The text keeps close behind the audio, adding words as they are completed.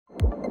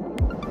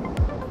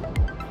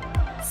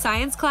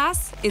science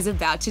class is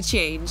about to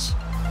change.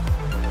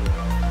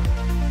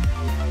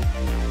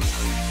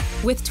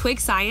 With Twig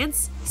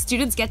Science,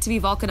 students get to be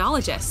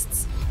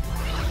volcanologists,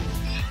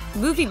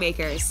 movie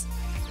makers,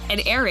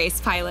 and air race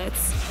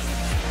pilots,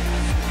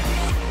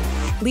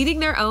 leading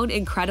their own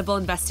incredible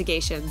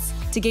investigations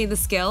to gain the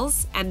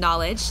skills and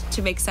knowledge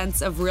to make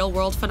sense of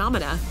real-world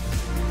phenomena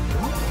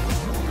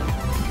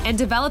and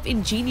develop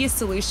ingenious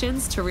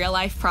solutions to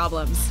real-life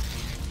problems.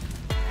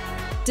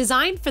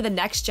 Designed for the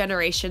next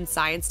generation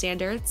science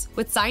standards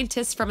with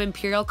scientists from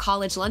Imperial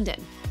College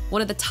London,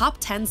 one of the top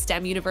 10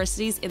 STEM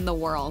universities in the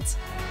world.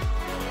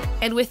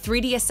 And with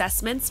 3D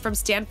assessments from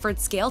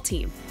Stanford's Scale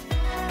team.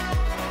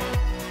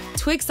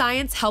 Twig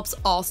Science helps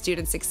all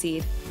students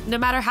succeed, no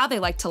matter how they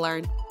like to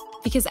learn,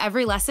 because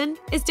every lesson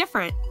is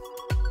different.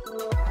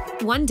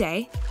 One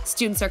day,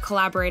 students are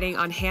collaborating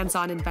on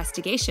hands-on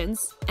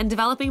investigations and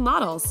developing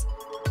models.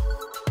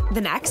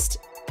 The next,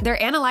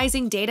 they're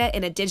analyzing data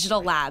in a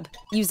digital lab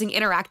using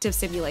interactive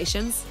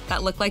simulations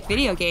that look like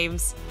video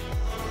games.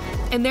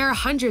 And there are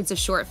hundreds of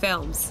short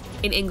films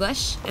in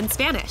English and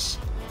Spanish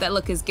that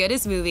look as good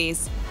as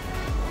movies,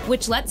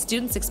 which let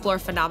students explore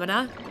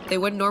phenomena they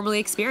wouldn't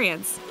normally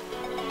experience.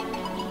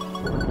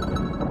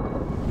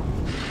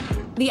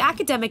 The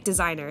academic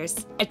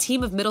designers, a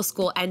team of middle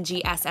school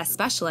NGSS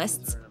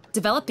specialists,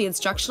 developed the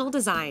instructional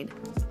design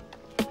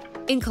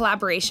in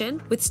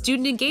collaboration with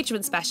student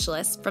engagement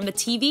specialists from the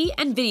TV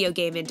and video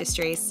game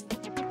industries,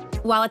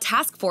 while a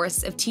task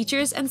force of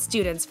teachers and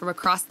students from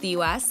across the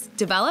US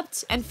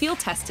developed and field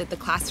tested the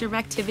classroom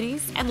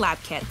activities and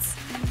lab kits.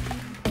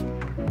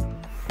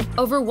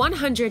 Over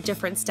 100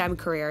 different STEM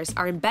careers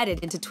are embedded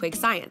into Twig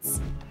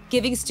Science,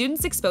 giving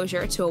students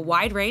exposure to a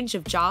wide range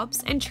of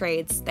jobs and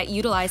trades that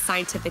utilize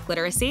scientific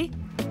literacy,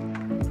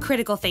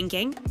 critical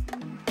thinking,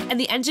 and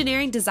the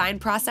engineering design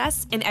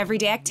process in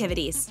everyday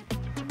activities.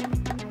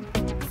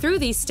 Through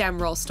these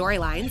STEM role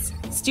storylines,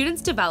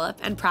 students develop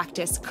and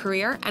practice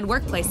career and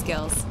workplace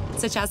skills,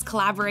 such as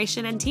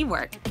collaboration and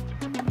teamwork,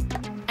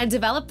 and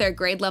develop their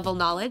grade-level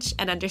knowledge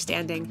and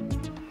understanding.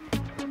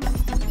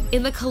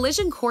 In the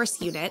collision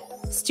course unit,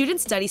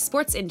 students study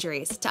sports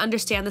injuries to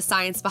understand the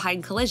science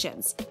behind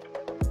collisions,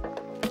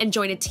 and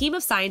join a team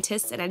of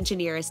scientists and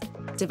engineers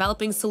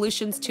developing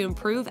solutions to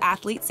improve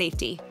athlete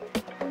safety.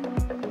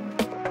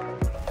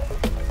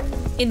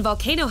 In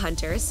Volcano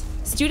Hunters,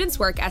 students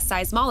work as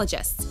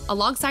seismologists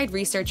alongside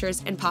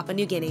researchers in Papua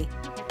New Guinea,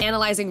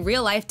 analyzing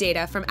real-life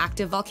data from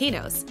active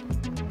volcanoes,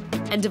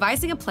 and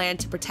devising a plan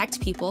to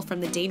protect people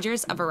from the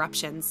dangers of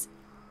eruptions.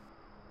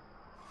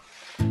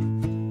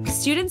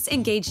 Students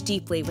engage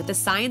deeply with the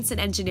science and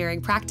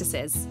engineering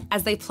practices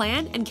as they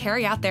plan and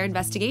carry out their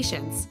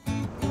investigations,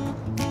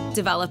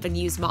 develop and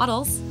use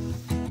models,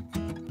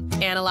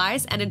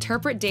 analyze and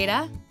interpret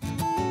data,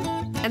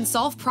 and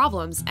solve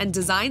problems and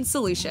design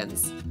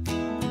solutions.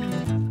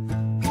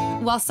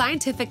 While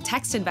scientific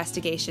text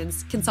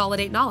investigations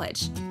consolidate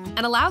knowledge and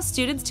allow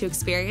students to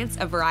experience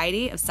a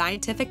variety of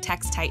scientific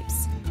text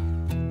types.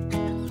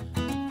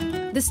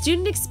 The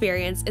student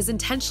experience is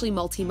intentionally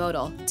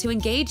multimodal to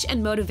engage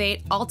and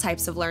motivate all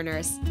types of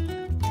learners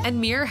and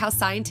mirror how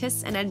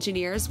scientists and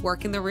engineers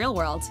work in the real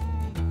world,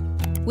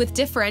 with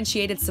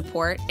differentiated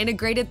support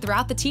integrated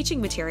throughout the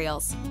teaching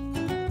materials.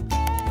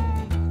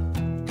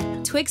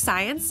 Twig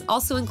Science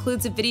also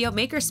includes a video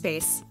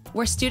makerspace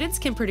where students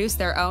can produce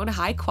their own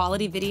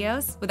high-quality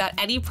videos without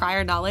any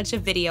prior knowledge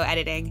of video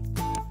editing.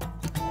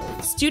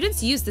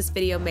 Students use this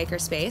video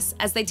makerspace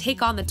as they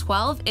take on the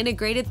 12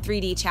 integrated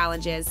 3D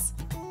challenges,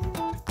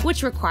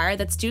 which require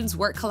that students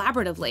work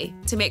collaboratively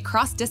to make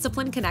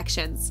cross-discipline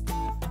connections.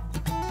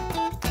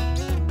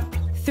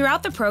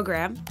 Throughout the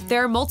program,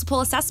 there are multiple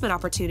assessment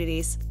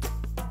opportunities,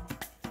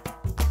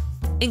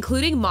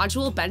 including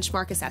module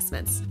benchmark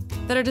assessments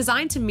that are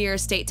designed to mirror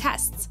state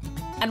tests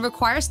and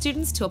require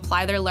students to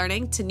apply their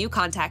learning to new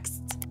contexts.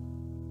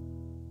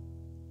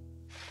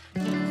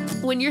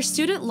 When your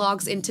student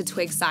logs into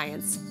Twig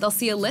Science, they'll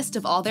see a list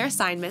of all their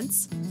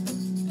assignments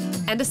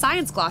and a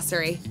science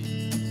glossary.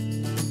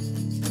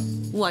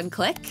 One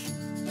click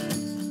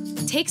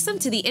takes them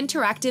to the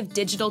interactive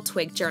digital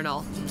Twig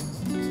journal,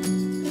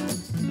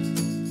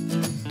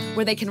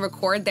 where they can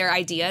record their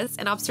ideas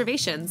and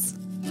observations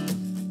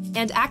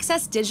and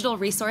access digital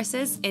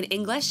resources in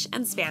English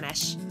and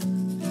Spanish.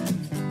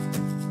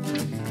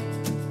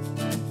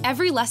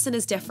 Every lesson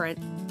is different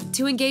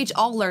to engage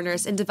all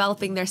learners in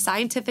developing their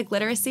scientific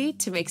literacy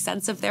to make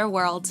sense of their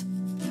world.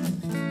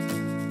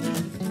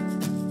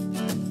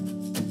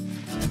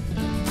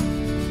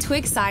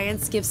 Twig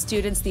Science gives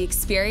students the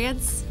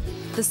experience,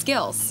 the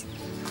skills,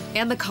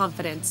 and the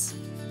confidence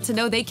to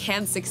know they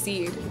can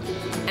succeed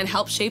and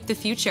help shape the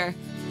future.